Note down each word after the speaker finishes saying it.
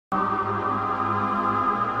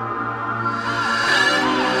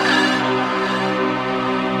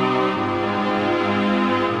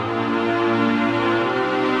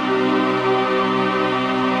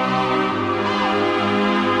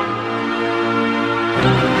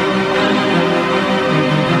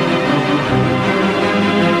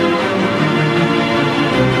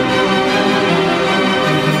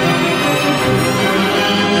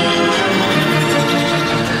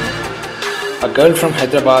girl from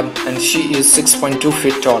Hyderabad, and she is 6.2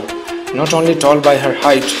 feet tall. Not only tall by her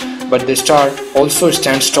height, but the star also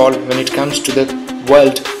stands tall when it comes to the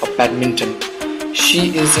world of badminton.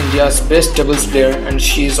 She is India's best doubles player, and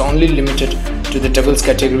she is only limited to the doubles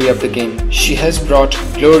category of the game. She has brought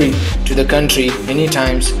glory to the country many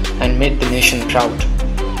times and made the nation proud.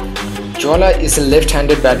 Jwala is a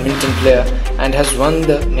left-handed badminton player and has won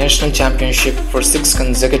the national championship for 6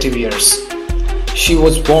 consecutive years. She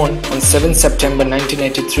was born on 7 September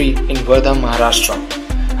 1983 in Wardha, Maharashtra.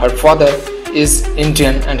 Her father is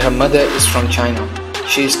Indian and her mother is from China.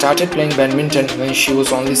 She started playing badminton when she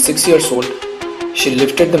was only 6 years old. She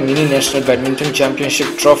lifted the Mini National Badminton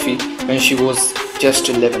Championship trophy when she was just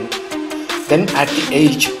 11. Then at the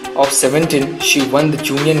age of 17, she won the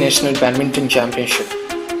Junior National Badminton Championship.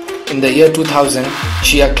 In the year 2000,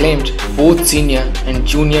 she acclaimed both Senior and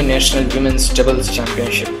Junior National Women's Doubles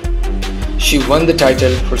Championship. She won the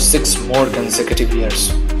title for 6 more consecutive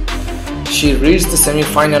years. She reached the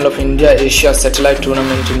semi-final of India-Asia Satellite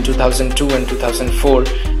Tournament in 2002 and 2004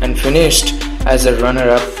 and finished as a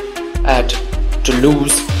runner-up at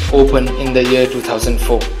Toulouse Open in the year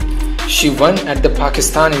 2004. She won at the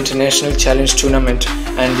Pakistan International Challenge Tournament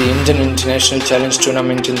and the Indian International Challenge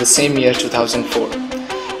Tournament in the same year 2004.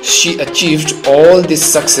 She achieved all this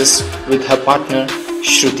success with her partner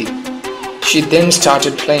Shruti. She then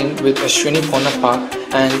started playing with Ashwini Ponnappa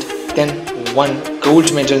and then won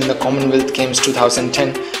gold medal in the Commonwealth Games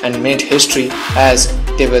 2010 and made history as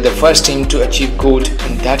they were the first team to achieve gold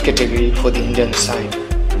in that category for the Indian side.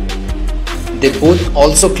 They both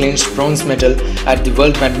also clinched bronze medal at the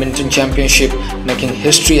World Badminton Championship, making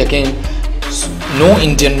history again. No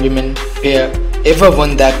Indian women pair ever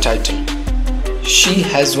won that title. She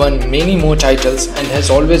has won many more titles and has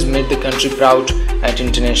always made the country proud at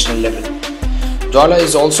international level. Jwala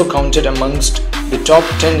is also counted amongst the top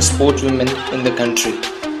 10 sportswomen in the country.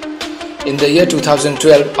 In the year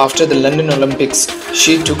 2012, after the London Olympics,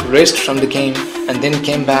 she took rest from the game and then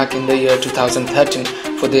came back in the year 2013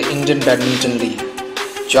 for the Indian Badminton League.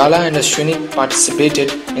 Jwala and Ashwini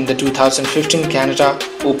participated in the 2015 Canada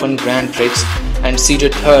Open Grand Prix and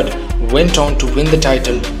seeded third, went on to win the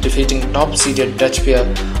title, defeating top-seeded Dutch pair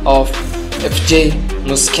of FJ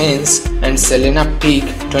Muskens and Selena Peek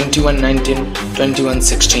 21-19,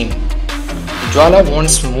 21-16. Jwala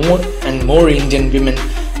wants more and more Indian women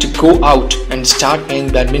to go out and start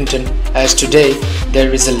playing badminton, as today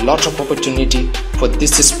there is a lot of opportunity for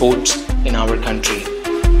this sport in our country.